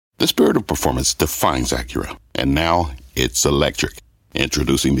The spirit of performance defines Acura, and now it's electric.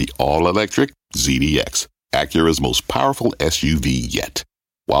 Introducing the all-electric ZDX, Acura's most powerful SUV yet.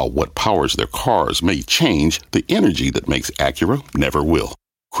 While what powers their cars may change, the energy that makes Acura never will.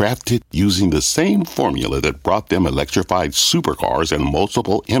 Crafted using the same formula that brought them electrified supercars and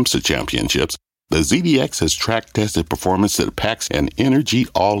multiple IMSA championships, the ZDX has track-tested performance that packs an energy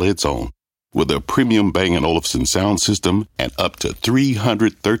all its own. With a premium Bang & Olufsen sound system and up to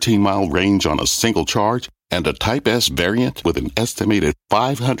 313-mile range on a single charge, and a Type S variant with an estimated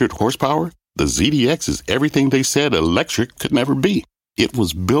 500 horsepower, the ZDX is everything they said electric could never be. It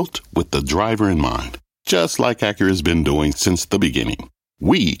was built with the driver in mind, just like Acura's been doing since the beginning.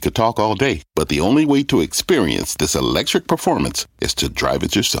 We could talk all day, but the only way to experience this electric performance is to drive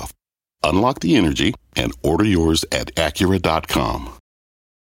it yourself. Unlock the energy and order yours at Acura.com.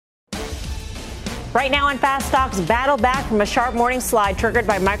 Right now on Fast Stocks, battle back from a sharp morning slide triggered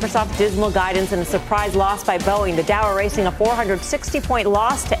by Microsoft's dismal guidance and a surprise loss by Boeing. The Dow erasing a 460-point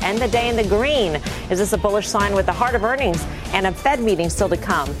loss to end the day in the green. Is this a bullish sign with the heart of earnings and a Fed meeting still to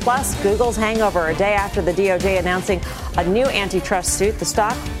come? Plus, Google's hangover a day after the DOJ announcing a new antitrust suit. The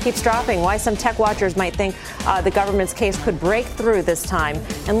stock keeps dropping. Why some tech watchers might think the government's case could break through this time.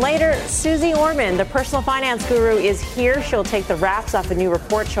 And later, Susie Orman, the personal finance guru, is here. She'll take the wraps off a new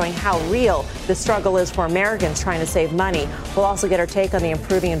report showing how real the struggle is for Americans trying to save money. We'll also get her take on the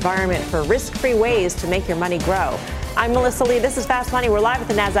improving environment for risk-free ways to make your money grow. I'm Melissa Lee. This is Fast Money. We're live at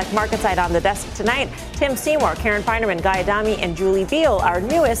the NASDAQ market site. On the desk tonight, Tim Seymour, Karen Feinerman, Guy Adami, and Julie Beal, our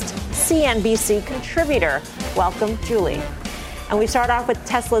newest CNBC contributor. Welcome, Julie. And we start off with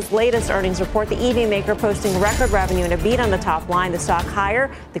Tesla's latest earnings report. The EV maker posting record revenue and a beat on the top line. The stock higher.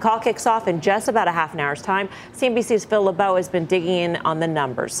 The call kicks off in just about a half an hour's time. CNBC's Phil LeBeau has been digging in on the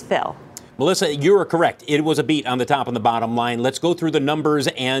numbers. Phil. Melissa, you are correct. It was a beat on the top and the bottom line. Let's go through the numbers.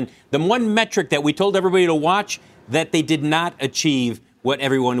 And the one metric that we told everybody to watch, that they did not achieve what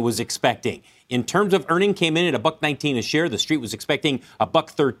everyone was expecting. In terms of earning, came in at $1.19 a share. The street was expecting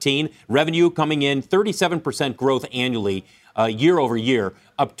 $1.13. Revenue coming in 37% growth annually, year over year,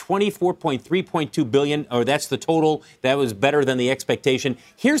 up 24.3.2 billion, or that's the total. That was better than the expectation.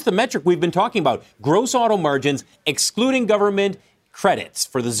 Here's the metric we've been talking about. Gross auto margins, excluding government credits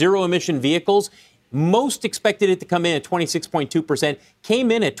for the zero-emission vehicles. Most expected it to come in at 26.2%,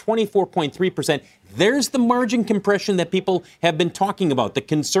 came in at 24.3%. There's the margin compression that people have been talking about, the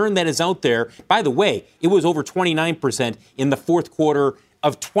concern that is out there. By the way, it was over 29% in the fourth quarter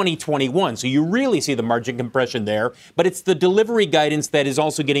of 2021. So you really see the margin compression there. But it's the delivery guidance that is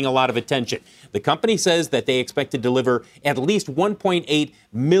also getting a lot of attention. The company says that they expect to deliver at least 1.8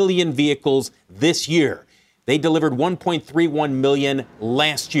 million vehicles this year. They delivered 1.31 million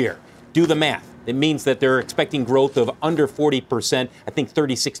last year. Do the math. It means that they're expecting growth of under 40%. I think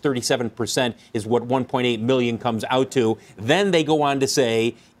 36, 37% is what 1.8 million comes out to. Then they go on to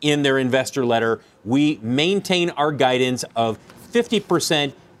say in their investor letter, we maintain our guidance of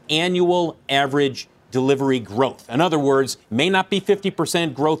 50% annual average delivery growth. In other words, may not be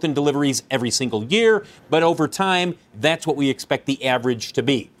 50% growth in deliveries every single year, but over time, that's what we expect the average to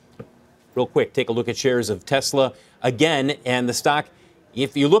be. Real quick, take a look at shares of Tesla again, and the stock,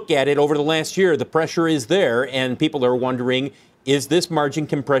 if you look at it over the last year, the pressure is there, and people are wondering, is this margin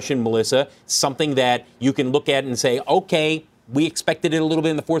compression, Melissa, something that you can look at and say, okay, we expected it a little bit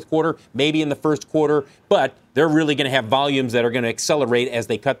in the fourth quarter, maybe in the first quarter, but they're really going to have volumes that are going to accelerate as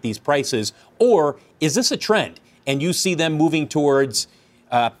they cut these prices? Or is this a trend, and you see them moving towards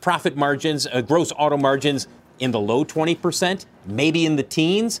profit margins, gross auto margins in the low 20%, maybe in the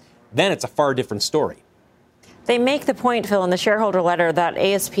teens? Then it's a far different story. They make the point, Phil, in the shareholder letter that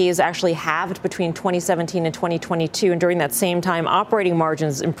ASP is actually halved between 2017 and 2022. And during that same time, operating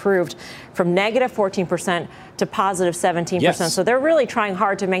margins improved from negative 14% to positive 17%. Yes. So they're really trying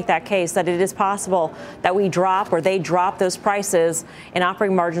hard to make that case that it is possible that we drop or they drop those prices and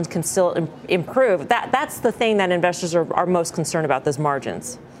operating margins can still improve. That's the thing that investors are most concerned about, those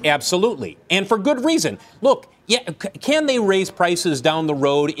margins. Absolutely. And for good reason. Look, can they raise prices down the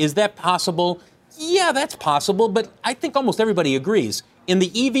road? Is that possible? Yeah, that's possible, but I think almost everybody agrees. In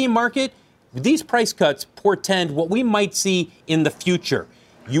the EV market, these price cuts portend what we might see in the future.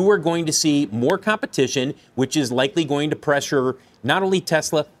 You are going to see more competition, which is likely going to pressure not only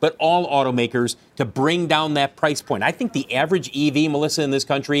Tesla, but all automakers to bring down that price point. I think the average EV, Melissa, in this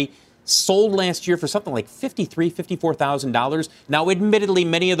country sold last year for something like $53,000, $54,000. Now, admittedly,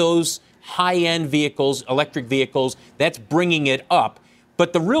 many of those high-end vehicles, electric vehicles, that's bringing it up.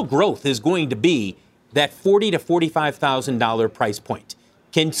 But the real growth is going to be that $40,000 to $45,000 price point.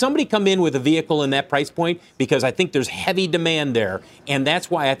 Can somebody come in with a vehicle in that price point? Because I think there's heavy demand there. And that's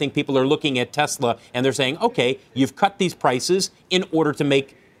why I think people are looking at Tesla and they're saying, okay, you've cut these prices in order to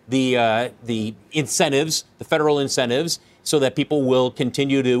make the incentives, the federal incentives, so that people will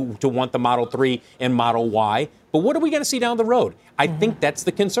continue to want the Model 3 and Model Y. But what are we going to see down the road? I think that's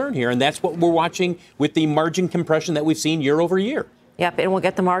the concern here, and that's what we're watching with the margin compression that we've seen year over year. Yep, and we'll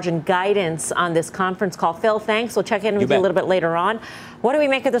get the margin guidance on this conference call. Phil, thanks. We'll check in with you a little bit later on. What do we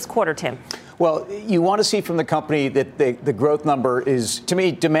make of this quarter, Tim? Well, you want to see from the company that the growth number is, to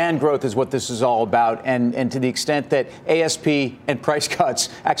me, demand growth is what this is all about. And to the extent that ASP and price cuts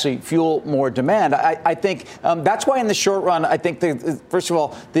actually fuel more demand, I think that's why in the short run, I think, first of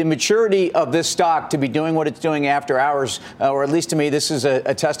all, the maturity of this stock to be doing what it's doing after hours, or at least to me, this is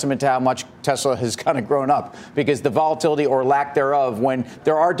a testament to how much Tesla has kind of grown up, because the volatility or lack thereof, when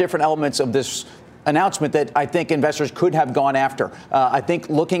there are different elements of this announcement that I think investors could have gone after. I think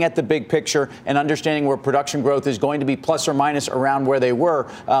looking at the big picture and understanding where production growth is going to be plus or minus around where they were,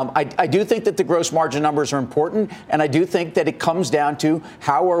 I do think that the gross margin numbers are important, and I do think that it comes down to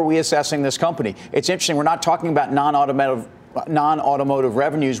how are we assessing this company. It's interesting. We're not talking about non-automotive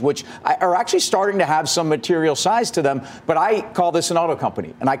revenues, which are actually starting to have some material size to them. But I call this an auto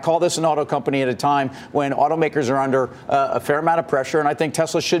company, and I call this an auto company at a time when automakers are under a fair amount of pressure, and I think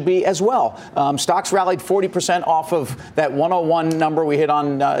Tesla should be as well. Stocks rallied 40% off of that 101 number we hit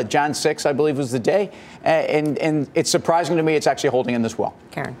on Jan 6, I believe was the day, and it's surprising to me it's actually holding in this well.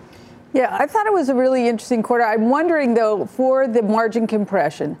 Karen. Yeah, I thought it was a really interesting quarter. I'm wondering, though, for the margin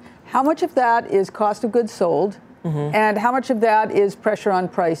compression, how much of that is cost of goods sold? Mm-hmm. And how much of that is pressure on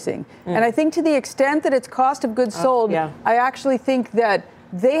pricing? And I think to the extent that it's cost of goods sold, I actually think that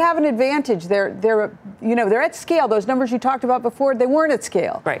they have an advantage. They're at scale. Those numbers you talked about before, they weren't at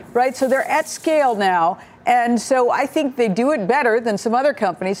scale. Right? So they're at scale now. And so I think they do it better than some other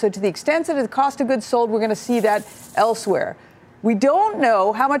companies. So to the extent that it's cost of goods sold, we're going to see that elsewhere. We don't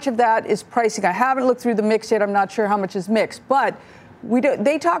know how much of that is pricing. I haven't looked through the mix yet. I'm not sure how much is mixed. But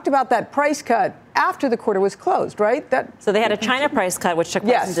they talked about that price cut after the quarter was closed, right? So they had a China price cut, which took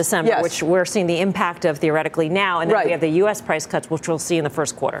place in December, which we're seeing the impact of theoretically now. And then we have the U.S. price cuts, which we'll see in the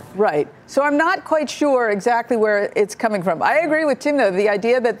first quarter. Right. So I'm not quite sure exactly where it's coming from. I agree with Tim, though, the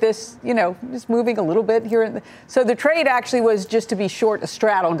idea that this, is moving a little bit here. So the trade actually was just to be short a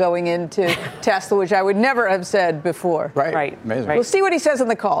straddle going into Tesla, which I would never have said before. Right. Amazing. We'll see what he says on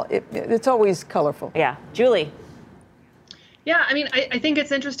the call. It's always colorful. Yeah. Julie. Yeah, I mean, I think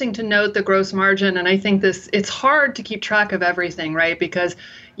it's interesting to note the gross margin, and I think it's hard to keep track of everything, right? Because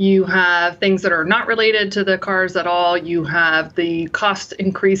you have things that are not related to the cars at all. You have the cost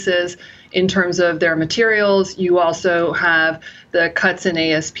increases in terms of their materials. You also have the cuts in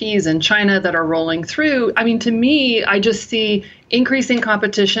ASPs in China that are rolling through. I mean, to me, I just see increasing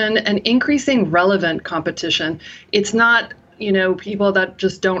competition and increasing relevant competition. It's not people that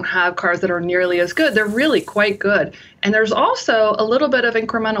just don't have cars that are nearly as good. They're really quite good. And there's also a little bit of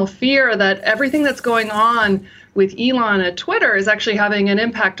incremental fear that everything that's going on with Elon at Twitter is actually having an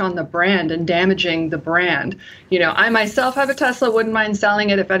impact on the brand and damaging the brand. I myself have a Tesla, wouldn't mind selling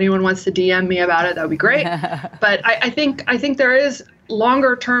it. If anyone wants to DM me about it, that would be great. But I think there is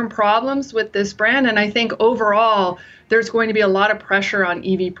longer term problems with this brand. And I think overall, there's going to be a lot of pressure on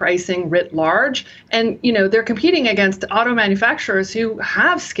EV pricing writ large. And, they're competing against auto manufacturers who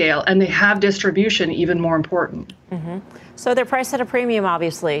have scale and they have distribution, even more important. Mm-hmm. So they're priced at a premium,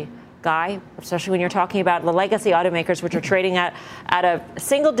 obviously, Guy, especially when you're talking about the legacy automakers, which are trading at a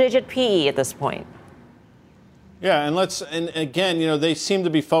single-digit PE at this point. Yeah, and again, they seem to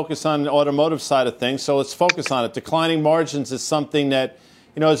be focused on the automotive side of things, so let's focus on it. Declining margins is something that,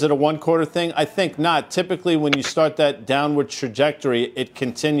 is it a one-quarter thing? I think not. Typically, when you start that downward trajectory, it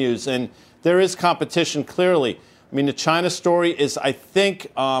continues, and there is competition, clearly. I mean, the China story is, I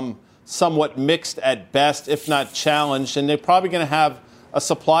think, somewhat mixed at best, if not challenged, and they're probably going to have a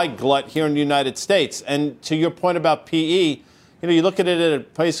supply glut here in the United States. And to your point about PE, you look at it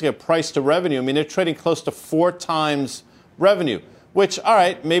at basically a price to revenue. I mean, they're trading close to 4 times revenue, which, all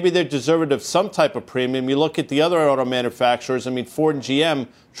right, maybe they're deserving of some type of premium. You look at the other auto manufacturers, I mean, Ford and GM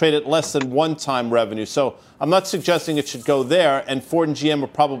trade at less than 1 time revenue. So I'm not suggesting it should go there, and Ford and GM are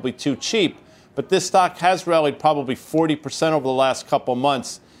probably too cheap. But this stock has rallied probably 40% over the last couple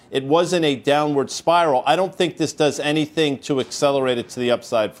months. It was in a downward spiral. I don't think this does anything to accelerate it to the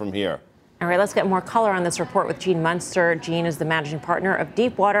upside from here. All right, let's get more color on this report with Gene Munster. Gene is the managing partner of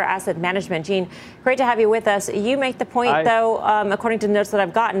Deepwater Asset Management. Gene, great to have you with us. You make the point, though, according to the notes that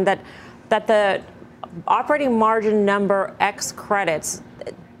I've gotten, that the operating margin number X credits,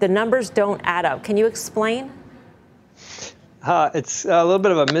 the numbers don't add up. Can you explain? It's a little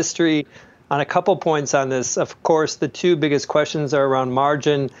bit of a mystery on a couple points on this. Of course, the two biggest questions are around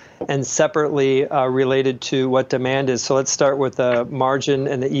margin and separately related to what demand is. So let's start with the margin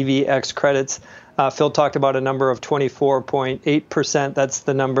and the EVX credits. Phil talked about a number of 24.8%. That's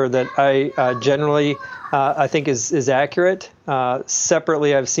the number that I generally I think is accurate.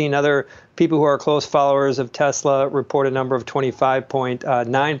 Separately, I've seen other people who are close followers of Tesla report a number of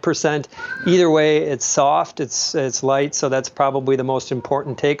 25.9%. Either way, it's soft, it's light, so that's probably the most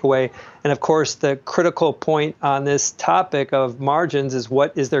important takeaway. And of course, the critical point on this topic of margins is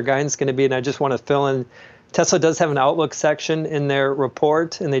what is their guidance going to be? And I just want to fill in, Tesla does have an outlook section in their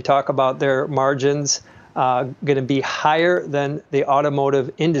report, and they talk about their margins going to be higher than the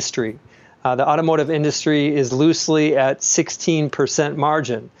automotive industry. The automotive industry is loosely at 16%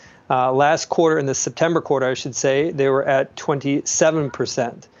 margin. Last quarter, in the September quarter, I should say, they were at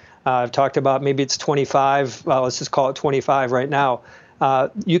 27%. I've talked about maybe it's 25. Well, let's just call it 25 right now.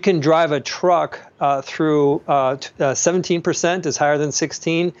 You can drive a truck through 17% is higher than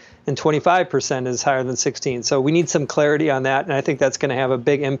 16, and 25% is higher than 16. So we need some clarity on that, and I think that's going to have a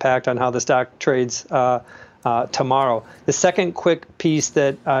big impact on how the stock trades tomorrow. The second quick piece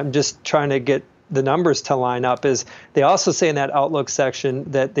that I'm just trying to get the numbers to line up is they also say in that outlook section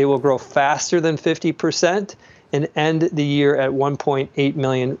that they will grow faster than 50% and end the year at 1.8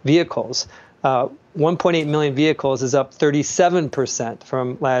 million vehicles. 1.8 million vehicles is up 37%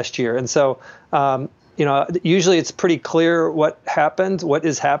 from last year. And so, usually it's pretty clear what happened, what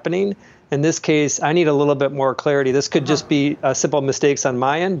is happening. In this case, I need a little bit more clarity. This could just be simple mistakes on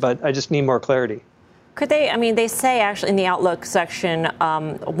my end, but I just need more clarity. Could they, they say actually in the Outlook section,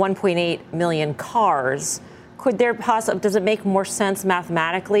 1.8 million cars. Could there does it make more sense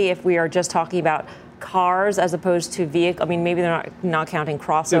mathematically if we are just talking about cars as opposed to vehicle? Maybe they're not counting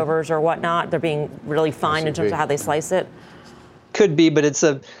crossovers or whatnot. They're being really fine in terms of how they slice it. Could be, but it's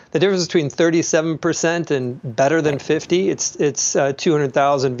the difference between 37% and better than 50. It's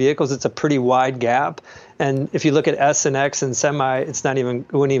 200,000 vehicles. It's a pretty wide gap. And if you look at S and X and semi, it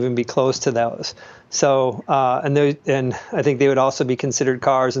wouldn't even be close to those. So and I think they would also be considered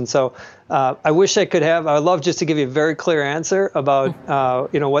cars. And so I wish I could have. I'd love just to give you a very clear answer about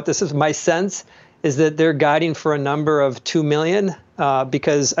what this is. My sense is that they're guiding for a number of 2 million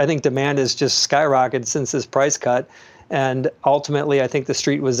because I think demand has just skyrocketed since this price cut. And ultimately, I think the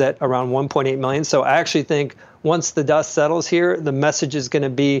street was at around 1.8 million. So I actually think once the dust settles here, the message is going to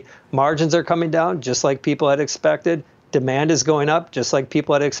be margins are coming down, just like people had expected. Demand is going up, just like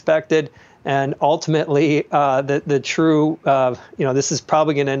people had expected. And ultimately, the true, this is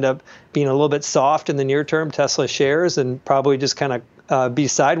probably going to end up being a little bit soft in the near term, Tesla shares, and probably just kind of be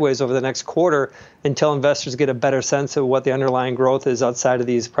sideways over the next quarter until investors get a better sense of what the underlying growth is outside of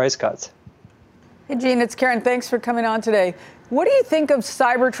these price cuts. Hey, Gene, it's Karen. Thanks for coming on today. What do you think of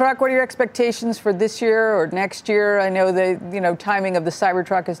Cybertruck? What are your expectations for this year or next year? I know the timing of the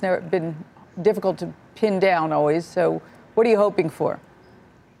Cybertruck has never been difficult to pin down always. So what are you hoping for?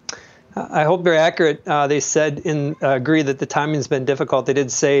 I hope they're accurate. They said agree that the timing's been difficult. They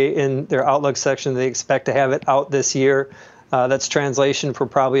did say in their Outlook section they expect to have it out this year. That's translation for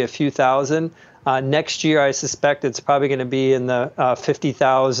probably a few thousand. Next year, I suspect it's probably going to be in the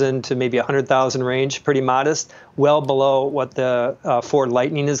 50,000 to maybe 100,000 range, pretty modest, well below what the Ford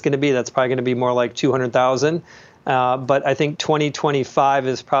Lightning is going to be. That's probably going to be more like 200,000. But I think 2025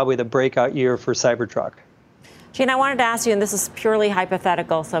 is probably the breakout year for Cybertruck. Gene, I wanted to ask you, and this is purely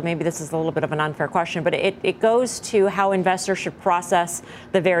hypothetical, so maybe this is a little bit of an unfair question, but it goes to how investors should process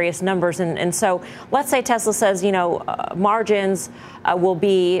the various numbers. And so let's say Tesla says, margins will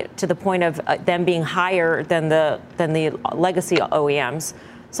be to the point of them being higher than the legacy OEMs,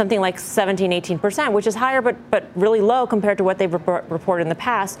 something like 17-18%, which is higher but really low compared to what they've reported in the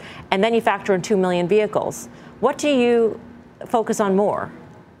past. And then you factor in 2 million vehicles. What do you focus on more?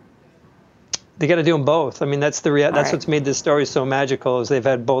 They got to do them both. That's that's what's made this story so magical is they've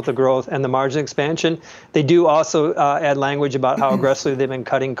had both the growth and the margin expansion. They do also add language about how aggressively they've been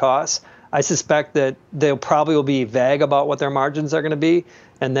cutting costs. I suspect that they'll probably will be vague about what their margins are going to be,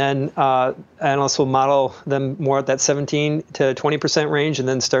 and then analysts will model them more at that 17 to 20% range, and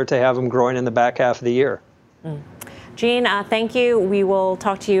then start to have them growing in the back half of the year. Gene, thank you. We will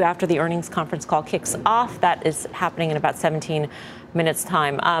talk to you after the earnings conference call kicks off. That is happening in about 17 minutes'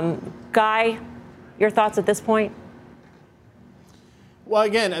 time. Guy, your thoughts at this point? Well,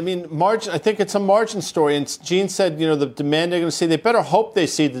 again, margin. I think it's a margin story. And Gene said, the demand they're going to see, they better hope they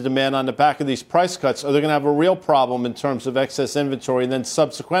see the demand on the back of these price cuts, or they're going to have a real problem in terms of excess inventory and then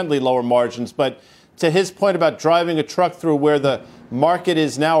subsequently lower margins. But to his point about driving a truck through where the market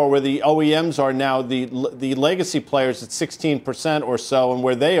is now, or where the OEMs are now, the legacy players at 16% or so, and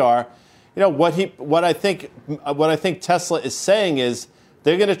where they are, what I think Tesla is saying is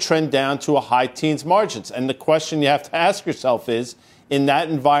they're going to trend down to a high teens margins. And the question you have to ask yourself is, in that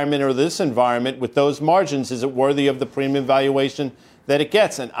environment or this environment with those margins, is it worthy of the premium valuation that it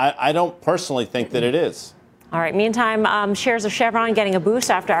gets? And I don't personally think that it is. All right. Meantime, shares of Chevron getting a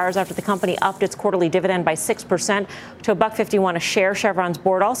boost after hours after the company upped its quarterly dividend by 6% to $1.51 a share. Chevron's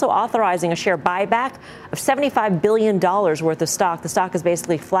board also authorizing a share buyback of $75 billion worth of stock. The stock is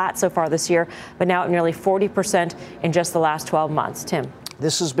basically flat so far this year, but now at nearly 40% in just the last 12 months. Tim.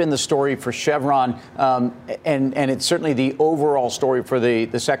 This has been the story for Chevron, and it's certainly the overall story for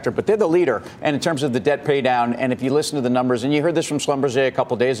the sector. But they're the leader, and in terms of the debt pay down, and if you listen to the numbers, and you heard this from Schlumberger a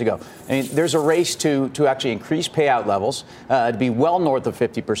couple days ago, I mean, there's a race to actually increase payout levels, to be well north of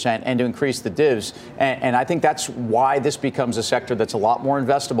 50%, and to increase the divs. And I think that's why this becomes a sector that's a lot more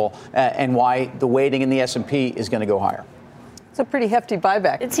investable, and why the weighting in the S&P is going to go higher. It's a pretty hefty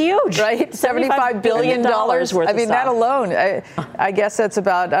buyback. It's huge. Right? $75 billion worth of I mean, stock. that alone, I guess that's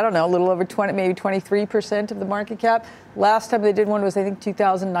about, I don't know, a little over 20, maybe 23% of the market cap. Last time they did one was, I think,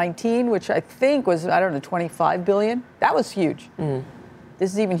 2019, which I think was, I don't know, $25 billion. That was huge. Mm.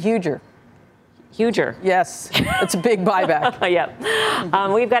 This is even huger. Huger. Yes. It's a big buyback.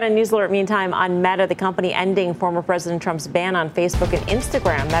 Yep. We've got a news alert, meantime, on Meta, the company ending former President Trump's ban on Facebook and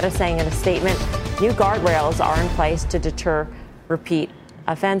Instagram. Meta saying in a statement, new guardrails are in place to deter repeat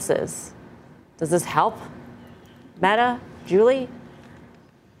offenses. Does this help? Meta? Julie?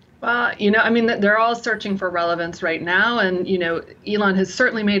 Well, I mean, they're all searching for relevance right now. And, Elon has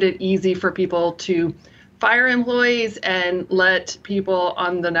certainly made it easy for people to fire employees and let people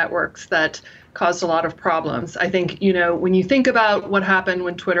on the networks that caused a lot of problems. I think, when you think about what happened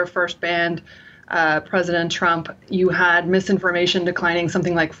when Twitter first banned President Trump, you had misinformation declining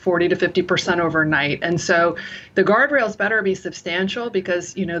something like 40 to 50% overnight. And so the guardrails better be substantial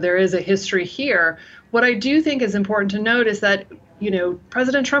because, there is a history here. What I do think is important to note is that,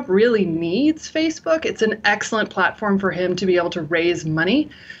 President Trump really needs Facebook. It's an excellent platform for him to be able to raise money.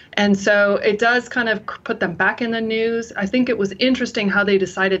 And so it does kind of put them back in the news. I think it was interesting how they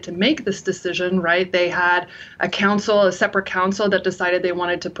decided to make this decision, right? They had a separate council that decided they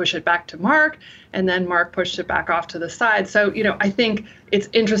wanted to push it back to Mark, and then Mark pushed it back off to the side. So, I think it's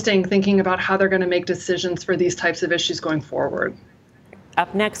interesting thinking about how they're going to make decisions for these types of issues going forward.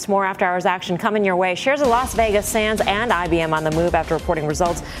 Up next, more after-hours action coming your way. Shares of Las Vegas, Sands, and IBM on the move after reporting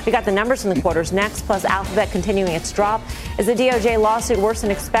results. We got the numbers from the quarters next, plus Alphabet continuing its drop. Is the DOJ lawsuit worse than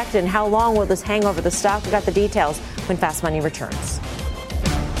expected? And how long will this hang over the stock? We got the details when Fast Money returns.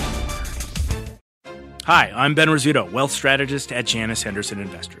 Hi, I'm Ben Rizzuto, wealth strategist at Janus Henderson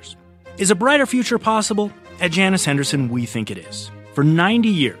Investors. Is a brighter future possible? At Janus Henderson, we think it is. For 90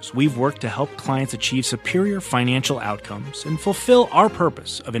 years, we've worked to help clients achieve superior financial outcomes and fulfill our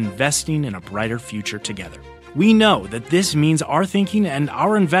purpose of investing in a brighter future together. We know that this means our thinking and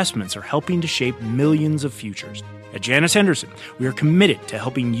our investments are helping to shape millions of futures. At Janus Henderson, we are committed to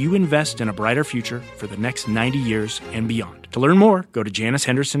helping you invest in a brighter future for the next 90 years and beyond. To learn more, go to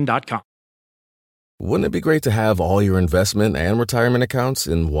janushenderson.com. Wouldn't it be great to have all your investment and retirement accounts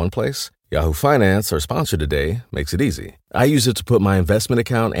in one place? Yahoo Finance, our sponsor today, makes it easy. I use it to put my investment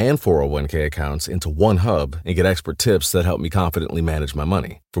account and 401k accounts into one hub and get expert tips that help me confidently manage my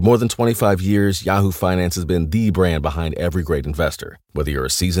money. For more than 25 years, Yahoo Finance has been the brand behind every great investor. Whether you're a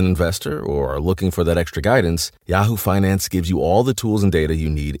seasoned investor or are looking for that extra guidance, Yahoo Finance gives you all the tools and data you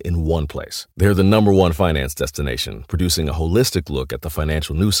need in one place. They're the #1 finance destination, producing a holistic look at the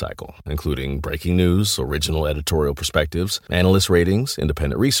financial news cycle, including breaking news, original editorial perspectives, analyst ratings,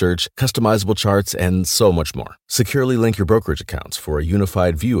 independent research, customizable charts, and so much more. Securely link your brokerage accounts for a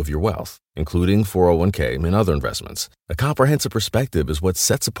unified view of your wealth, including 401k and other investments. A comprehensive perspective is what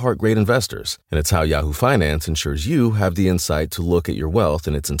sets apart great investors, and it's how Yahoo Finance ensures you have the insight to look at your wealth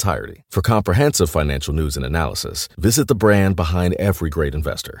in its entirety. For comprehensive financial news and analysis, visit the brand behind every great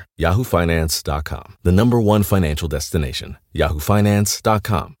investor, yahoofinance.com, the #1 financial destination,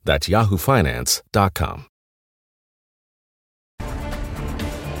 yahoofinance.com. That's yahoofinance.com.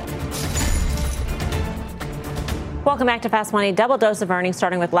 Welcome back to Fast Money. Double dose of earnings,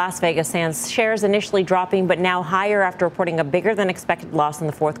 starting with Las Vegas Sands. Shares initially dropping, but now higher after reporting a bigger than expected loss in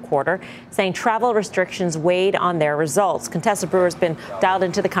the fourth quarter, saying travel restrictions weighed on their results. Contessa Brewer has been dialed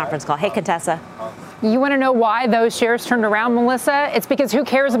into the conference call. Hey, Contessa. You want to know why those shares turned around, Melissa? It's because who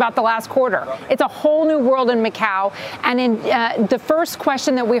cares about the last quarter? It's a whole new world in Macau. And in the first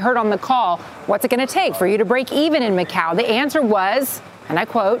question that we heard on the call, what's it going to take for you to break even in Macau? The answer was, and I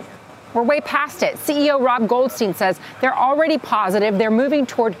quote, We're way past it. CEO Rob Goldstein says they're already positive. They're moving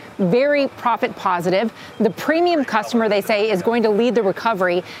toward very profit positive. The premium customer, they say, is going to lead the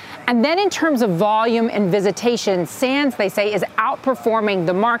recovery. And then in terms of volume and visitation, Sands, they say, is outperforming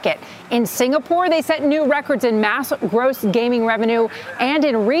the market. In Singapore, they set new records in mass gross gaming revenue and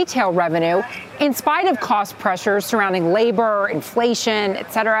in retail revenue, in spite of cost pressures surrounding labor, inflation,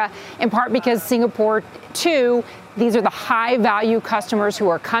 et cetera, in part because Singapore, too, these are the high-value customers who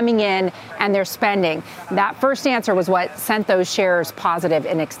are coming in and they're spending. That first answer was what sent those shares positive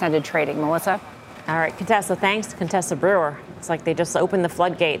in extended trading. Melissa? All right, Contessa, thanks. Contessa Brewer. It's like they just opened the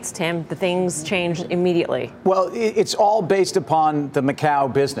floodgates, Tim. The things changed immediately. Well, it's all based upon the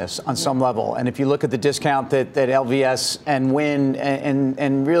Macau business on some level. And if you look at the discount that LVS and Wynn,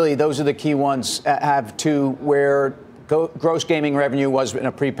 and really those are the key ones, have to where gross gaming revenue was in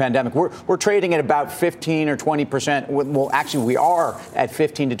a pre-pandemic. We're trading at about 15 or 20%. Well, actually, we are at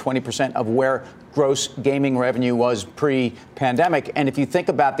 15 to 20% of where gross gaming revenue was pre-pandemic. And if you think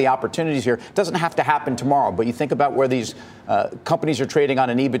about the opportunities here, it doesn't have to happen tomorrow, but you think about where these companies are trading on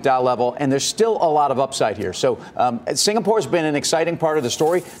an EBITDA level, and there's still a lot of upside here. So Singapore has been an exciting part of the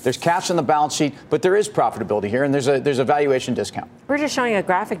story. There's cash on the balance sheet, but there is profitability here, and there's a valuation discount. We're just showing a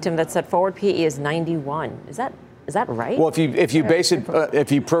graphic, Tim, that said forward PE is 91. Is that right? Well, if you base it,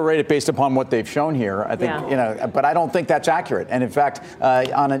 if you prorate it based upon what they've shown here, I think, but I don't think that's accurate. And in fact,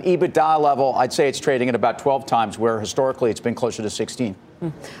 on an EBITDA level, I'd say it's trading at about 12 times, where historically it's been closer to 16.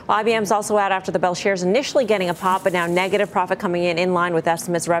 Well, IBM's also out after the bell shares initially getting a pop, but now negative profit coming in line with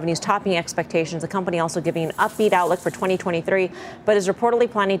estimates, revenues topping expectations. The company also giving an upbeat outlook for 2023, but is reportedly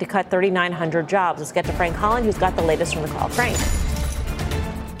planning to cut 3,900 jobs. Let's get to Frank Holland, who's got the latest from the call. Frank.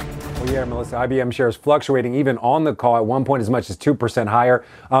 Well, yeah, Melissa, IBM shares fluctuating even on the call, at one point as much as 2% higher.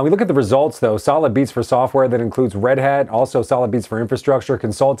 We look at the results, though. Solid beats for software. That includes Red Hat. Also solid beats for infrastructure,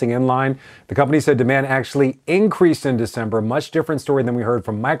 consulting in line. The company said demand actually increased in December. Much different story than we heard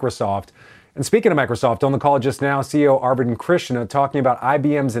from Microsoft. And speaking of Microsoft, on the call just now, CEO Arvind Krishna talking about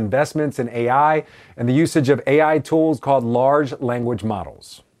IBM's investments in AI and the usage of AI tools called large language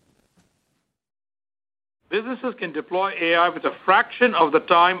models. Businesses can deploy AI with a fraction of the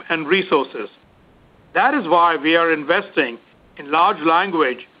time and resources. That is why we are investing in large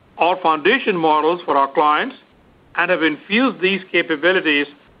language or foundation models for our clients and have infused these capabilities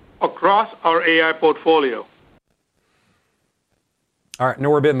across our AI portfolio. All right,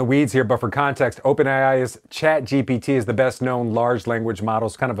 know we're a bit in the weeds here, but for context, OpenAI's ChatGPT is the best known large language model.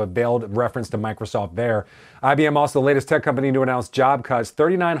 It's kind of a veiled reference to Microsoft there. IBM, also the latest tech company to announce job cuts,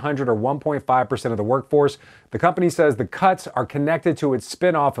 3,900 or 1.5% of the workforce. The company says the cuts are connected to its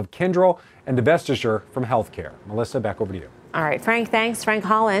spinoff of Kyndryl and divestiture from healthcare. Melissa, back over to you. All right, Frank, thanks. Frank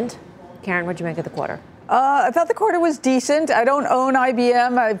Holland. Karen, what'd you make of the quarter? I thought the quarter was decent. I don't own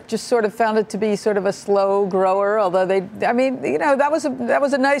IBM. I've just sort of found it to be sort of a slow grower, although that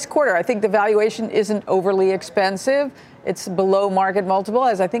was a nice quarter. I think the valuation isn't overly expensive. It's below market multiple,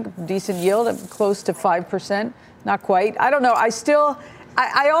 as I think decent yield, close to 5%. Not quite. I don't know.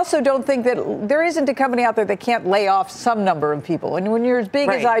 I also don't think that there isn't a company out there that can't lay off some number of people. And when you're as big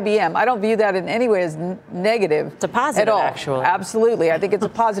as IBM, I don't view that in any way as negative. It's a positive, at all. actually. Absolutely. I think it's a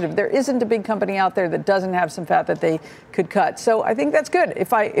positive. There isn't a big company out there that doesn't have some fat that they could cut. So I think that's good.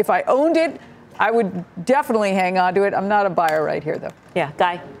 If I owned it, I would definitely hang on to it. I'm not a buyer right here, though. Yeah,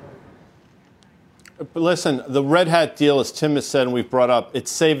 Guy. Listen, the Red Hat deal, as Tim has said and we've brought up, it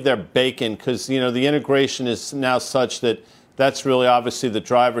saved their bacon because, the integration is now such that that's really obviously the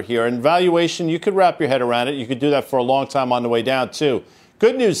driver here. And valuation, you could wrap your head around it. You could do that for a long time on the way down, too.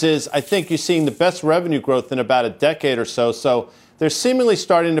 Good news is I think you're seeing the best revenue growth in about a decade or so. So they're seemingly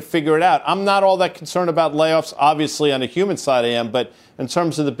starting to figure it out. I'm not all that concerned about layoffs. Obviously, on the human side I am. But in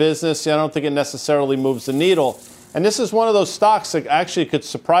terms of the business, I don't think it necessarily moves the needle. And this is one of those stocks that actually could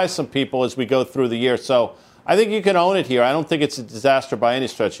surprise some people as we go through the year. So I think you can own it here. I don't think it's a disaster by any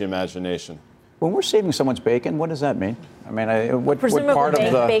stretch of the imagination. When we're saving someone's bacon, what does that mean? I mean, what Presumably part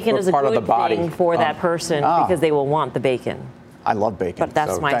of the bacon is a part good of the body thing for that person because they will want the bacon. I love bacon. But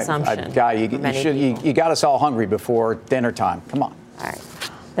that's my assumption. Guy, you got us all hungry before dinner time. Come on. All right.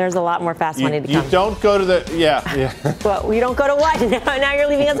 There's a lot more fast money to come. You don't go to the, yeah. Well, you don't go to what? Now you're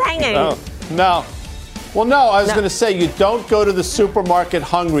leaving us hanging. No. Well, no, I was going to say, you don't go to the supermarket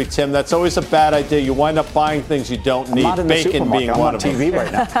hungry, Tim. That's always a bad idea. You wind up buying things you don't need. I'm not in the Bacon supermarket. being I'm one on of them. TV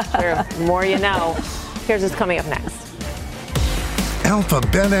right now. The more you know. Here's what's coming up next.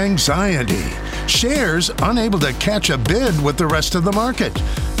 Alphabet anxiety. Shares unable to catch a bid with the rest of the market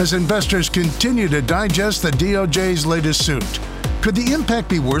as investors continue to digest the DOJ's latest suit. Could the impact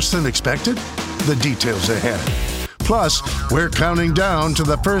be worse than expected? The details ahead. Plus, we're counting down to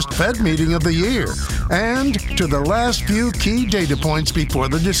the first Fed meeting of the year and to the last few key data points before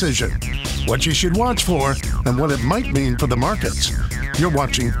the decision. What you should watch for and what it might mean for the markets. You're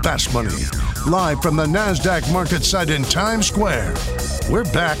watching Fast Money, live from the NASDAQ market site in Times Square.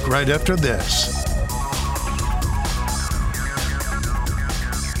 We're back right after this.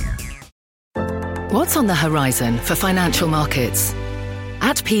 What's on the horizon for financial markets?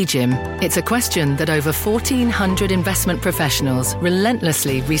 At PGIM, it's a question that over 1,400 investment professionals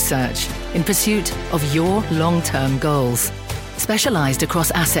relentlessly research in pursuit of your long-term goals. Specialized across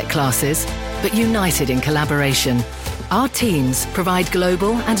asset classes, but united in collaboration, our teams provide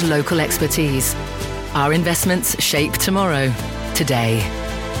global and local expertise. Our investments shape tomorrow, today.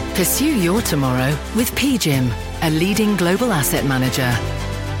 Pursue your tomorrow with PGIM, a leading global asset manager.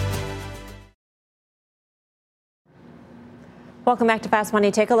 Welcome back to Fast Money.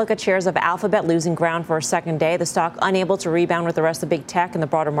 Take a look at shares of Alphabet losing ground for a second day. The stock unable to rebound with the rest of big tech in the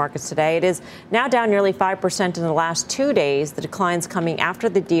broader markets today. It is now down nearly 5% in the last 2 days. The declines coming after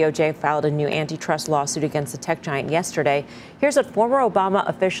the DOJ filed a new antitrust lawsuit against the tech giant yesterday. Here's what former Obama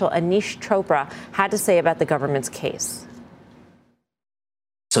official Anish Chopra had to say about the government's case.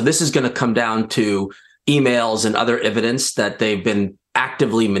 So this is going to come down to emails and other evidence that they've been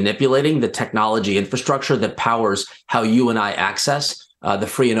actively manipulating the technology infrastructure that powers how you and I access the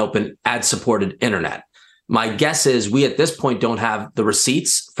free and open ad-supported internet. My guess is we at this point don't have the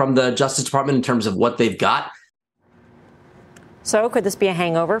receipts from the Justice Department in terms of what they've got. So could this be a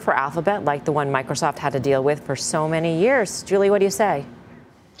hangover for Alphabet like the one Microsoft had to deal with for so many years? Julie, what do you say?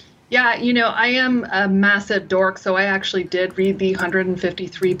 Yeah, I am a massive dork, so I actually did read the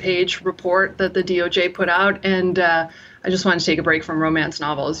 153-page report that the DOJ put out, and I just wanted to take a break from romance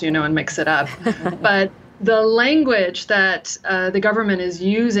novels, and mix it up. But the language that the government is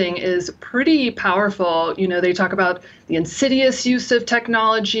using is pretty powerful. They talk about the insidious use of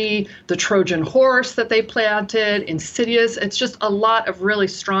technology, the Trojan horse that they planted, insidious. It's just a lot of really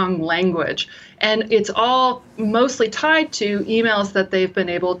strong language. And it's all mostly tied to emails that they've been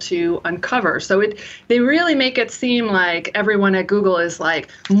able to uncover. So they really make it seem like everyone at Google is like,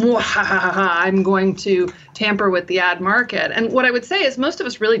 I'm going to tamper with the ad market. And what I would say is most of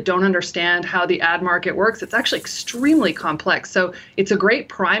us really don't understand how the ad market works. It's actually extremely complex. So it's a great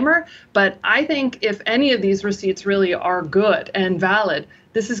primer. But I think if any of these receipts really are good and valid,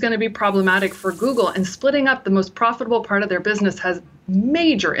 this is going to be problematic for Google. And splitting up the most profitable part of their business has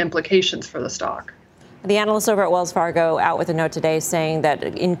major implications for the stock. The analyst over at Wells Fargo out with a note today saying that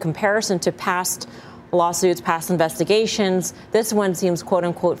in comparison to past lawsuits, past investigations, this one seems, quote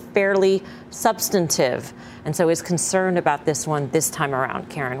unquote, fairly substantive. And so is concerned about this one this time around.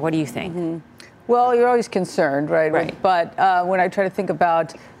 Karen, what do you think? Mm-hmm. Well, you're always concerned, right? But when I try to think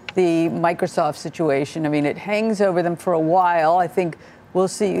about the Microsoft situation, it hangs over them for a while. I think we'll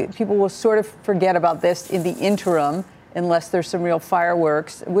see people will sort of forget about this in the interim unless there's some real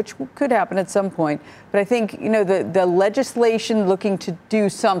fireworks, which could happen at some point. But I think, the legislation looking to do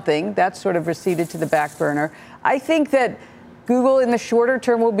something, that's sort of receded to the back burner. I think that Google in the shorter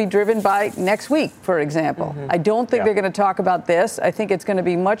term will be driven by next week, for example. Mm-hmm. I don't think they're going to talk about this. I think it's going to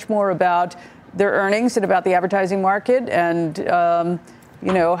be much more about their earnings and about the advertising market and,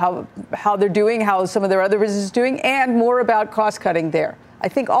 how they're doing, how some of their other business is doing, and more about cost cutting there. I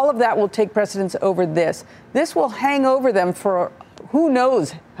think all of that will take precedence over this. This will hang over them for who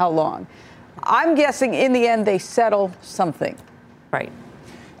knows how long. I'm guessing in the end they settle something. Right.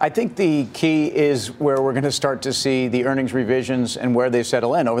 I think the key is where we're going to start to see the earnings revisions and where they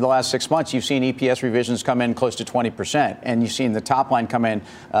settle in. Over the last 6 months, you've seen EPS revisions come in close to 20%, and you've seen the top line come in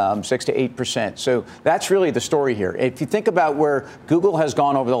 6 to 8%. So that's really the story here. If you think about where Google has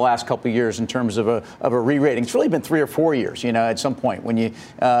gone over the last couple of years in terms of a re-rating, it's really been 3 or 4 years, at some point. When you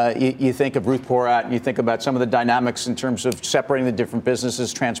think of Ruth Porat and you think about some of the dynamics in terms of separating the different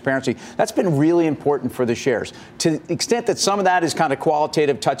businesses, transparency, that's been really important for the shares. To the extent that some of that is kind of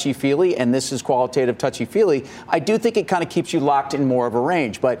qualitative, touchy-feely, and this is qualitative touchy-feely, I do think it kind of keeps you locked in more of a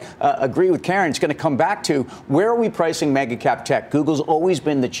range. But agree with Karen, it's going to come back to where are we pricing mega cap tech? Google's always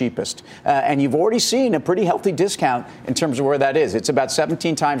been the cheapest. And you've already seen a pretty healthy discount in terms of where that is. It's about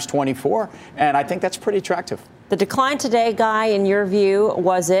 17 times 24, and I think that's pretty attractive. The decline today, Guy, in your view,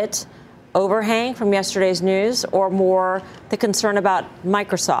 was it overhang from yesterday's news or more the concern about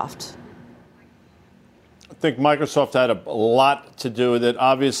Microsoft? I think Microsoft had a lot to do with it.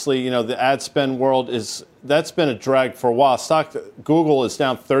 Obviously, the ad spend world that's been a drag for a while. Google is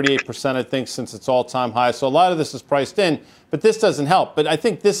down 38%, I think, since its all-time high. So a lot of this is priced in, but this doesn't help. But I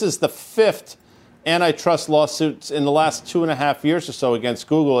think this is the 5th antitrust lawsuit in the last 2.5 years or so against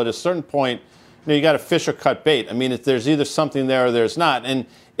Google. At a certain point, you got to fish or cut bait. I mean, there's either something there or there's not. And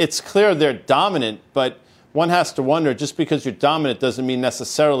it's clear they're dominant, but one has to wonder, just because you're dominant doesn't mean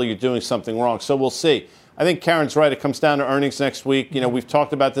necessarily you're doing something wrong. So we'll see. I think Karen's right. It comes down to earnings next week. We've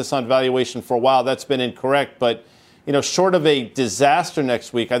talked about this on valuation for a while. That's been incorrect. But, short of a disaster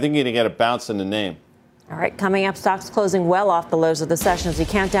next week, I think you're going to get a bounce in the name. All right, coming up, stocks closing well off the lows of the session as we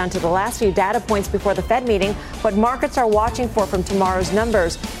count down to the last few data points before the Fed meeting, what markets are watching for from tomorrow's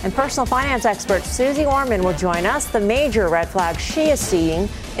numbers. And personal finance expert Susie Orman will join us, the major red flag she is seeing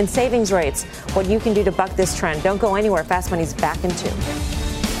in savings rates, what you can do to buck this trend. Don't go anywhere. Fast Money's back in 2.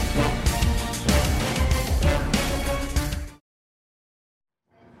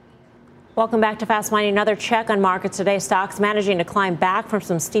 Welcome back to Fast Money. Another check on markets today. Stocks managing to climb back from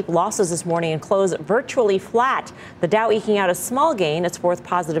some steep losses this morning and close virtually flat. The Dow eking out a small gain, its fourth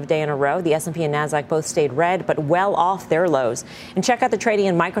positive day in a row. The S&P and Nasdaq both stayed red, but well off their lows. And check out the trading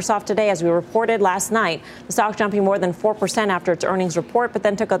in Microsoft today. As we reported last night, the stock jumping more than 4% after its earnings report, but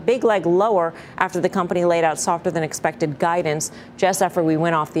then took a big leg lower after the company laid out softer than expected guidance just after we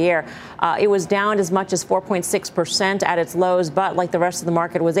went off the air. It was down as much as 4.6% at its lows, but like the rest of the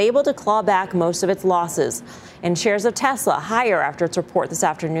market, was able to claw back most of its losses. And shares of Tesla higher after its report this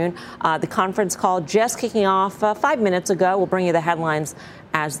afternoon. The conference call just kicking off 5 minutes ago. We'll bring you the headlines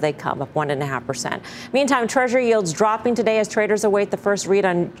as they come, up 1.5%. Meantime, Treasury yields dropping today as traders await the first read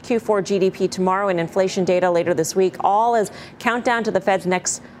on Q4 GDP tomorrow and inflation data later this week. All as countdown to the Fed's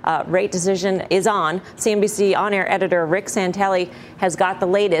next rate decision is on. CNBC on-air editor Rick Santelli has got the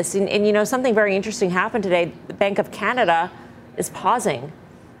latest. And something very interesting happened today. The Bank of Canada is pausing.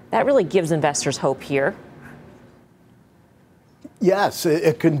 That really gives investors hope here. Yes,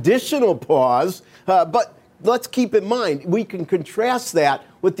 a conditional pause, but let's keep in mind, we can contrast that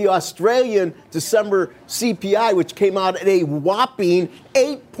with the Australian December CPI, which came out at a whopping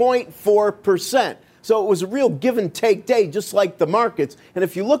 8.4%. So it was a real give and take day, just like the markets. And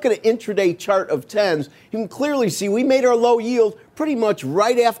if you look at an intraday chart of 10s, you can clearly see we made our low yield pretty much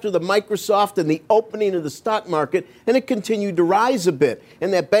right after the Microsoft and the opening of the stock market, and it continued to rise a bit.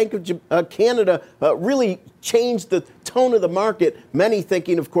 And that Bank of Canada really changed the tone of the market, many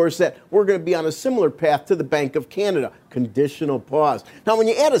thinking, of course, that we're going to be on a similar path to the Bank of Canada. Conditional pause. Now, when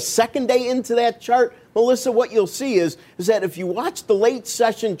you add a second day into that chart, Melissa, what you'll see is that if you watch the late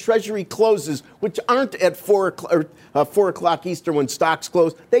session Treasury closes, which aren't at 4 o'clock Eastern when stocks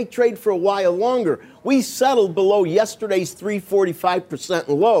close, they trade for a while longer. We settled below yesterday's 345%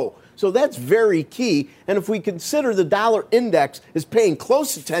 low. So that's very key. And if we consider the dollar index is paying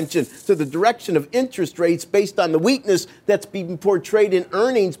close attention to the direction of interest rates based on the weakness that's being portrayed in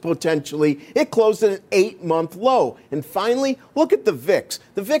earnings potentially, it closed at an 8-month low. And finally, look at the VIX.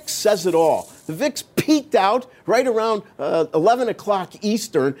 The VIX says it all. The VIX peaked out right around 11 o'clock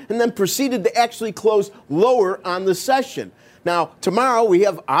Eastern and then proceeded to actually close lower on the session. Now, tomorrow we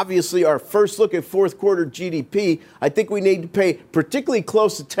have obviously our first look at fourth quarter GDP. I think we need to pay particularly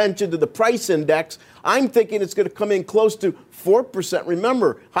close attention to the price index. I'm thinking it's going to come in close to 4%.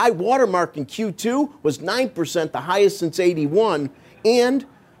 Remember, high watermark in Q2 was 9%, the highest since 81. And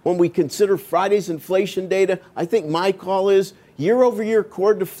when we consider Friday's inflation data, I think my call is year-over-year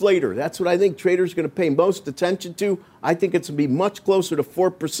core deflator. That's what I think traders are going to pay most attention to. I think it's going to be much closer to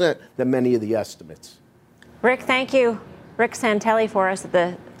 4% than many of the estimates. Rick, thank you. Rick Santelli for us at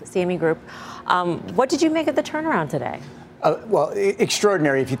the CME Group. What did you make of the turnaround today? Well,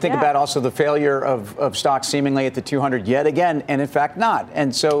 extraordinary if you think about also the failure of stocks seemingly at the 200 yet again, and in fact not.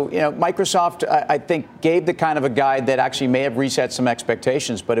 And so, Microsoft, I think, gave the kind of a guide that actually may have reset some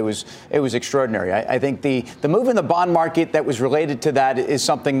expectations, but it was extraordinary. I think the move in the bond market that was related to that is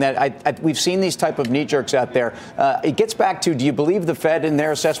something that we've seen these type of knee jerks out there. It gets back to, do you believe the Fed in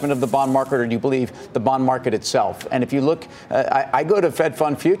their assessment of the bond market, or do you believe the bond market itself? And if you look, I go to Fed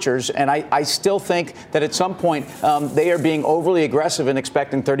Fund futures, and I still think that at some point they are being overly aggressive and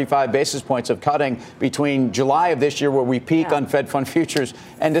expecting 35 basis points of cutting between July of this year, where we peak on Fed Fund futures,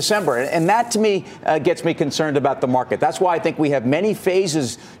 and December. And that, to me, gets me concerned about the market. That's why I think we have many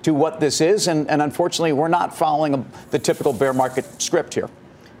phases to what this is. And unfortunately, we're not following the typical bear market script here.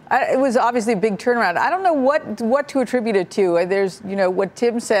 It was obviously a big turnaround. I don't know what to attribute it to. There's, what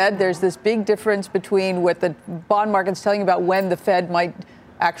Tim said, there's this big difference between what the bond market's telling you about when the Fed might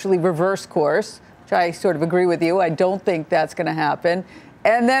actually reverse course. I sort of agree with you. I don't think that's going to happen.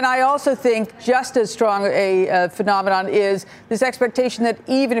 And then I also think just as strong a phenomenon is this expectation that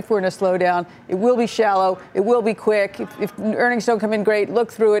even if we're in a slowdown, it will be shallow, it will be quick. If earnings don't come in great,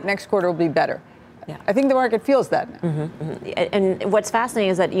 look through it. Next quarter will be better. I think the market feels that now. And what's fascinating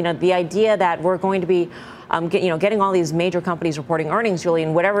is that, the idea that we're going to be, getting all these major companies reporting earnings, Julie,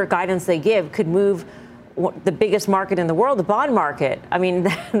 and whatever guidance they give could move the biggest market in the world, the bond market. I mean,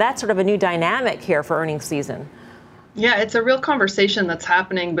 that's sort of a new dynamic here for earnings season. Yeah, it's a real conversation that's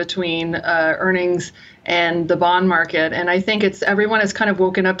happening between earnings and the bond market. And I think everyone has kind of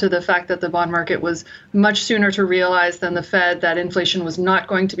woken up to the fact that the bond market was much sooner to realize than the Fed that inflation was not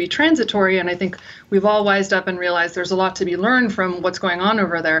going to be transitory. And I think we've all wised up and realized there's a lot to be learned from what's going on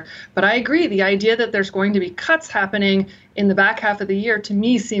over there. But I agree, the idea that there's going to be cuts happening in the back half of the year, to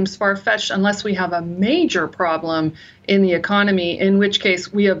me, seems far-fetched unless we have a major problem in the economy, in which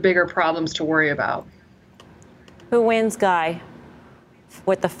case we have bigger problems to worry about. Who wins, Guy?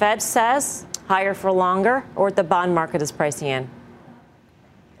 What the Fed says, higher for longer, or what the bond market is pricing in?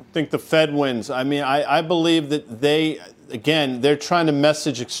 I think the Fed wins. I mean, I believe that they're trying to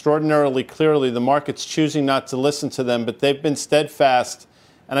message extraordinarily clearly. The market's choosing not to listen to them, but they've been steadfast.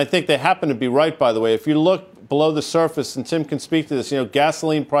 And I think they happen to be right, by the way. If you look below the surface, and Tim can speak to this,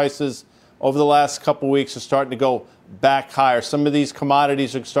 gasoline prices over the last couple of weeks are starting to go back higher. Some of these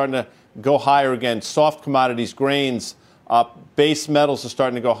commodities are starting to go higher again. Soft commodities, grains, base metals are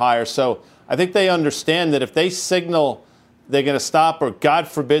starting to go higher. So I think they understand that if they signal they're going to stop, or God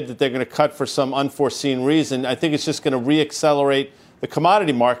forbid that they're going to cut for some unforeseen reason, I think it's just going to reaccelerate the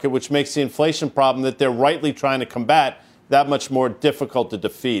commodity market, which makes the inflation problem that they're rightly trying to combat that much more difficult to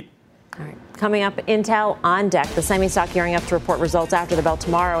defeat. All right. Coming up, Intel on deck. The semi-stock gearing up to report results after the bell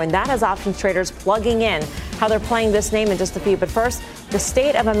tomorrow, and that has options traders plugging in how they're playing this name in just a few. But first, the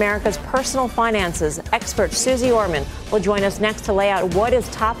state of America's personal finances. Expert Suze Orman will join us next to lay out what is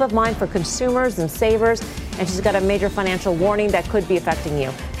top of mind for consumers and savers, and she's got a major financial warning that could be affecting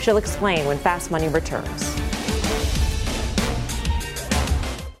you. She'll explain when Fast Money returns.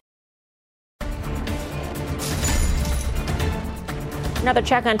 Another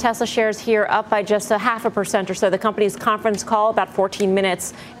check on Tesla shares here, up by just 0.5% or so. The company's conference call about 14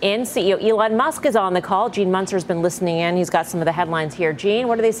 minutes in. CEO Elon Musk is on the call. Gene Munster's been listening in. He's got some of the headlines here. Gene,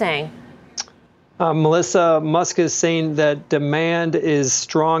 what are they saying? Melissa, Musk is saying that demand is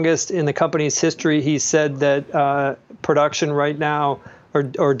strongest in the company's history. He said that production right now,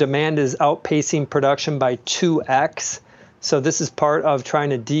 or demand is outpacing production by 2x. So this is part of trying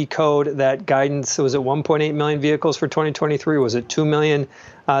to decode that guidance. So was it 1.8 million vehicles for 2023? Was it 2 million?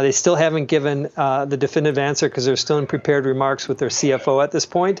 They still haven't given the definitive answer because they're still in prepared remarks with their CFO at this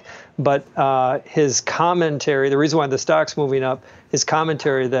point. But his commentary, the reason why the stock's moving up, his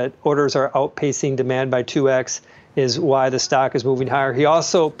commentary that orders are outpacing demand by 2x is why the stock is moving higher. He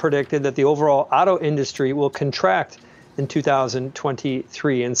also predicted that the overall auto industry will contract in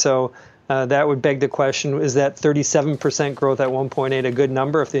 2023. And so that would beg the question, is that 37% growth at 1.8 a good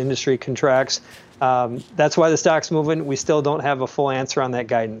number if the industry contracts? That's why the stock's moving. We still don't have a full answer on that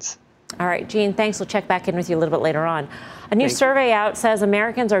guidance. All right, Gene, thanks. We'll check back in with you a little bit later on. A new survey out says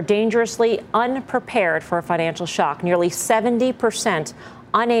Americans are dangerously unprepared for a financial shock. Nearly 70%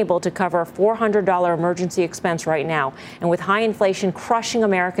 unable to cover a $400 emergency expense right now. And with high inflation crushing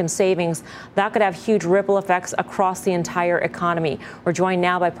American savings, that could have huge ripple effects across the entire economy. We're joined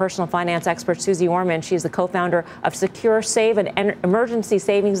now by personal finance expert Suze Orman. She's the co-founder of Secure Save, an emergency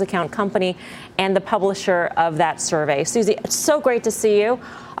savings account company, and the publisher of that survey. Suze, it's so great to see you.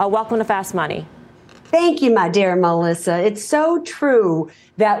 Welcome to Fast Money. Thank you, my dear Melissa. It's so true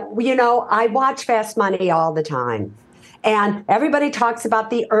that, I watch Fast Money all the time. And everybody talks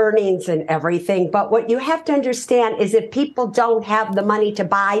about the earnings and everything. But what you have to understand is if people don't have the money to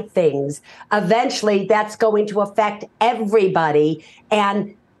buy things, eventually that's going to affect everybody.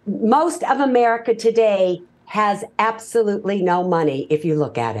 And most of America today has absolutely no money if you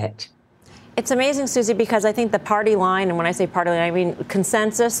look at it. It's amazing, Suze, because I think the party line, and when I say party line, I mean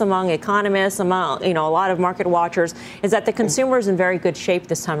consensus among economists, among a lot of market watchers, is that the consumer is in very good shape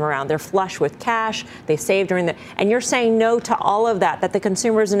this time around. They're flush with cash. They saved during and you're saying no to all of that, that the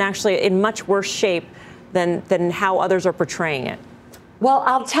consumer is actually in much worse shape than how others are portraying it. Well,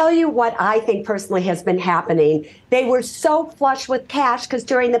 I'll tell you what I think personally has been happening. They were so flush with cash because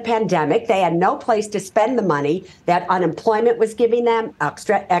during the pandemic, they had no place to spend the money. That unemployment was giving them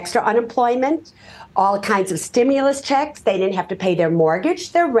extra unemployment, all kinds of stimulus checks. They didn't have to pay their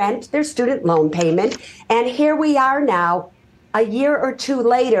mortgage, their rent, their student loan payment. And here we are now, a year or two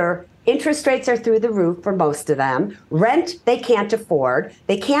later. Interest rates are through the roof for most of them. Rent, they can't afford.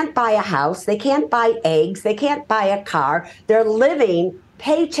 They can't buy a house. They can't buy eggs. They can't buy a car. They're living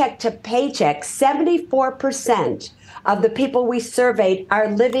paycheck to paycheck. 74% of the people we surveyed are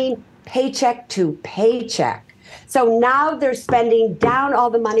living paycheck to paycheck. So now they're spending down all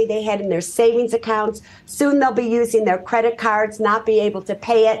the money they had in their savings accounts. Soon they'll be using their credit cards, not be able to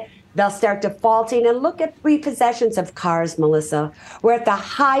pay it. They'll start defaulting. And look at repossessions of cars, Melissa. We're at the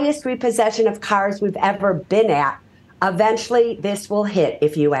highest repossession of cars we've ever been at. Eventually, this will hit,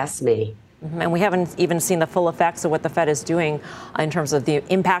 if you ask me. And we haven't even seen the full effects of what the Fed is doing in terms of the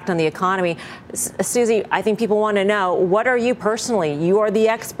impact on the economy. Susie, I think people want to know, what are you personally, you are the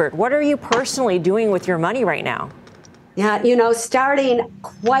expert, what are you personally doing with your money right now? Yeah, you know, starting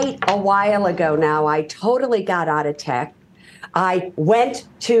quite a while ago now, I totally got out of tech. I went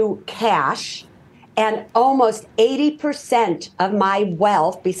to cash, and almost 80% of my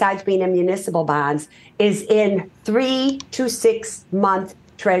wealth, besides being in municipal bonds, is in 3 to 6 month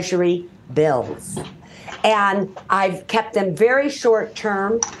Treasury bills. And I've kept them very short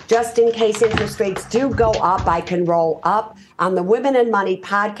term, just in case interest rates do go up, I can roll up. On the Women and Money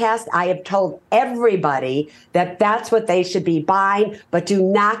podcast, I have told everybody that that's what they should be buying, but do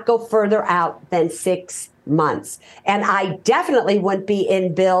not go further out than 6 months. And I definitely wouldn't be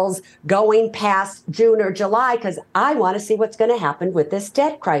in bills going past June or July, because I want to see what's going to happen with this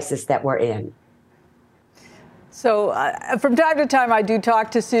debt crisis that we're in. So from time to time, I do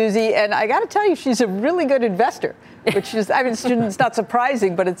talk to Susie, and I got to tell you, she's a really good investor, which is, I mean, it's not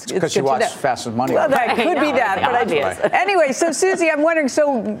surprising, but it's because she watched Fast Money. Well, that could be that, but I do. Anyway, so Susie, I'm wondering,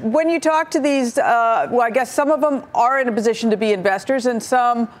 so when you talk to these, well, I guess some of them are in a position to be investors, and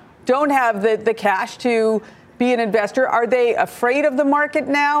some don't have the cash to be an investor. Are they afraid of the market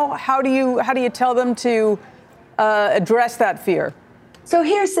now? How do you tell them to address that fear? So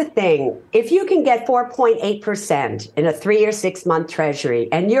here's the thing. If you can get 4.8% in a 3 or 6 month Treasury,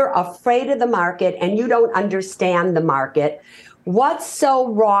 and you're afraid of the market and you don't understand the market, what's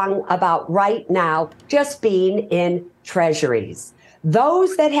so wrong about right now just being in Treasuries?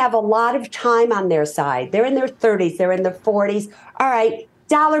 Those that have a lot of time on their side, they're in their 30s, they're in their 40s. All right,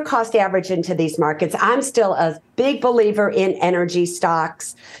 dollar cost average into these markets. I'm still a big believer in energy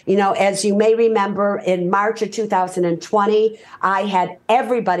stocks. You know, as you may remember, in March of 2020, I had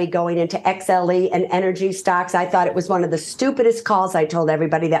everybody going into XLE and energy stocks. I thought it was one of the stupidest calls I told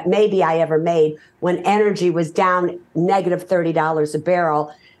everybody that maybe I ever made when energy was down negative $30 a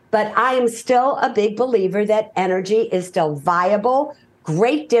barrel. But I am still a big believer that energy is still viable,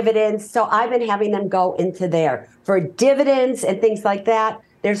 great dividends. So I've been having them go into there. For dividends and things like that,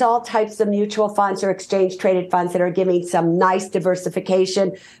 there's all types of mutual funds or exchange traded funds that are giving some nice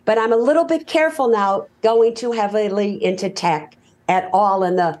diversification. But I'm a little bit careful now going too heavily into tech at all.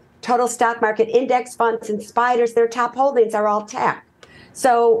 And the total stock market index funds and spiders, their top holdings are all tech.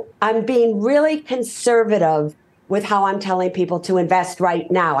 So I'm being really conservative with how I'm telling people to invest right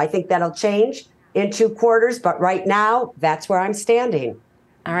now. I think that'll change in 2 quarters, but right now, that's where I'm standing.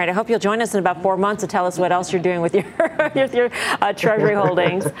 All right. I hope you'll join us in about 4 months to tell us what else you're doing with your Treasury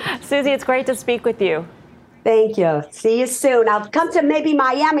holdings. Susie, it's great to speak with you. Thank you. See you soon. I'll come to maybe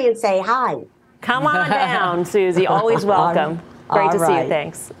Miami and say hi. Come on down, Susie. Always welcome. Great to see you.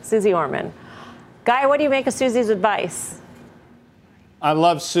 Thanks. Susie Orman. Guy, what do you make of Susie's advice? I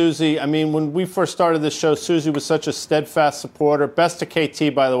love Susie. I mean, when we first started this show, Susie was such a steadfast supporter. Best to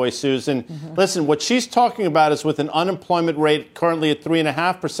KT, by the way, Susan. Listen, what she's talking about is with an unemployment rate currently at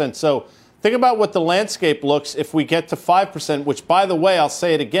 3.5%. So think about what the landscape looks if we get to 5%, which, by the way, I'll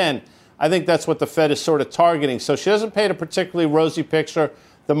say it again, I think that's what the Fed is sort of targeting. So she doesn't paint a particularly rosy picture.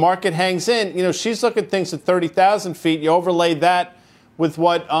 The market hangs in. You know, she's looking at things at 30,000 feet. You overlay that with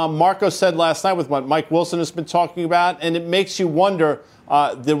what Marco said last night, with what Mike Wilson has been talking about, and it makes you wonder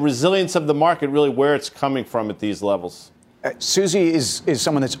the resilience of the market, really where it's coming from at these levels. Susie is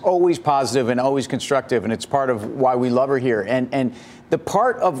someone that's always positive and always constructive, and it's part of why we love her here. And the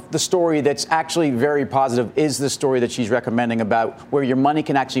part of the story that's actually very positive is the story that she's recommending about where your money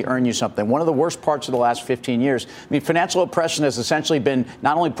can actually earn you something. One of the worst parts of the last 15 years, I mean, financial oppression has essentially been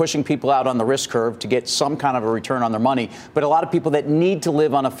not only pushing people out on the risk curve to get some kind of a return on their money, but a lot of people that need to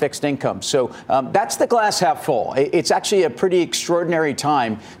live on a fixed income. So that's the glass half full. It's actually a pretty extraordinary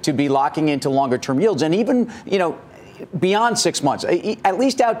time to be locking into longer term yields. And even, you know, beyond 6 months, at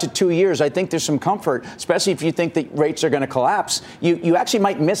least out to 2 years, I think there's some comfort, especially if you think that rates are going to collapse. You actually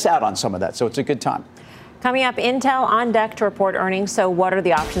might miss out on some of that. So it's a good time. Coming up, Intel on deck to report earnings. So what are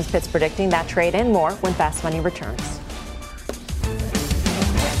the options Pitt's predicting? That trade and more when Fast Money returns.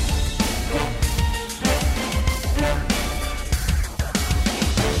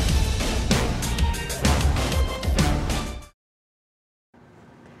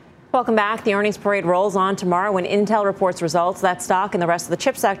 Welcome back. The earnings parade rolls on tomorrow when Intel reports results. That stock and the rest of the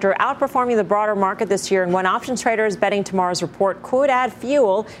chip sector outperforming the broader market this year. And one options trader is betting tomorrow's report could add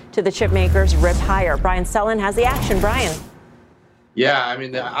fuel to the chip makers' rip higher. Brian Sullivan has the action. Brian. Yeah, I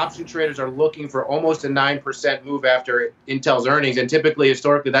mean, the option traders are looking for almost a 9% move after Intel's earnings. And typically,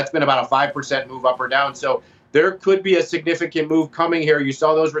 historically, that's been about a 5% move up or down. So there could be a significant move coming here. You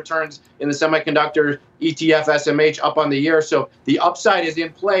saw those returns in the semiconductor ETF SMH up on the year. So the upside is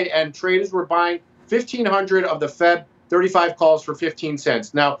in play, and traders were buying 1,500 of the Feb 35 calls for 15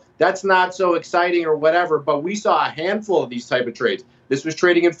 cents. Now, that's not so exciting or whatever, but we saw a handful of these type of trades. This was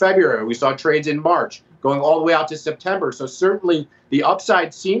trading in February. We saw trades in March, going all the way out to September. So certainly the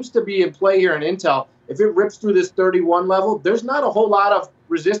upside seems to be in play here in Intel. If it rips through this 31 level, there's not a whole lot of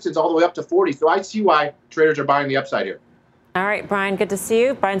resistance all the way up to 40. So I see why traders are buying the upside here. All right, Brian, good to see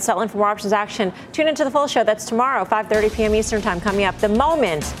you. Brian Sullivan from More Options Action. Tune into the full show. That's tomorrow, 5:30 p.m. Eastern Time. Coming up, the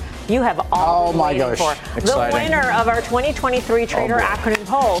moment you have all been waiting for. Exciting. The winner of our 2023 Trader acronym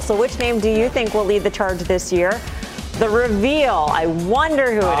poll. So which name do you think will lead the charge this year? The reveal. I wonder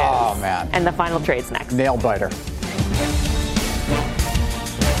who it is. Oh, man. And the final trade's next. Nail biter.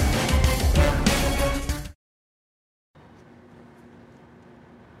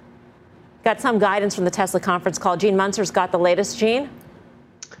 Got some guidance from the Tesla conference call. Gene Munster's got the latest. Gene?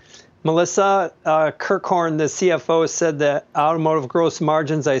 Melissa, Kirkhorn, the CFO, said that automotive gross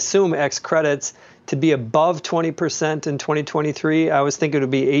margins, I assume ex credits, to be above 20% in 2023. I was thinking it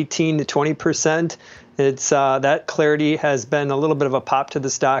would be 18 to 20%. It's that clarity has been a little bit of a pop to the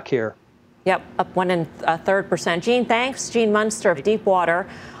stock here. Yep, up 1 1/3%. Gene, thanks. Gene Munster of Deepwater.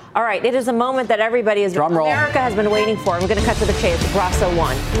 All right, it is a moment that everybody America has been waiting for. We're going to cut to the chase. Grasso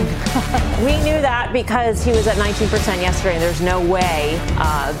won. We knew that because he was at 19% yesterday, and there's no way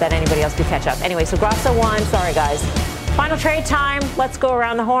that anybody else could catch up. Anyway, so Grasso won. Sorry, guys. Final trade time. Let's go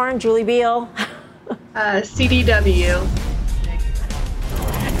around the horn. Julie Beal. CDW.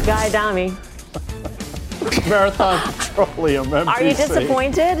 Guy Adami. Marathon Petroleum, MPC. Are you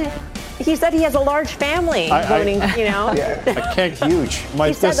disappointed? He said he has a large family voting, you know. Yeah, I can't. Huge. My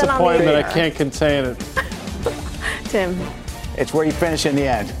disappointment, I can't contain it. Tim. It's where you finish in the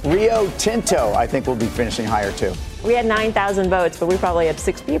end. Rio Tinto, I think, will be finishing higher, too. We had 9,000 votes, but we probably had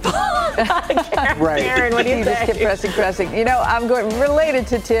 6 people. Right. Karen, what do you just think? keep pressing. You know, I'm going related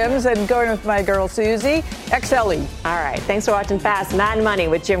to Tim's and going with my girl Susie, XLE. All right. Thanks for watching Fast Mad Money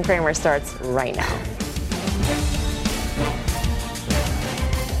with Jim Cramer starts right now.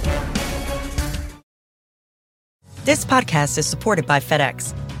 This podcast is supported by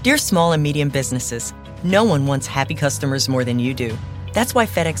FedEx. Dear small and medium businesses, no one wants happy customers more than you do. That's why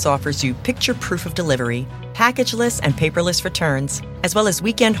FedEx offers you picture proof of delivery, packageless and paperless returns, as well as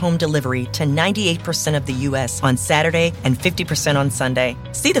weekend home delivery to 98% of the U.S. on Saturday and 50% on Sunday.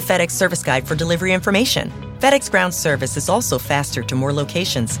 See the FedEx service guide for delivery information. FedEx Ground service is also faster to more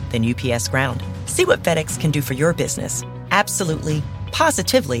locations than UPS Ground. See what FedEx can do for your business. Absolutely,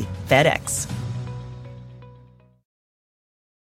 positively FedEx.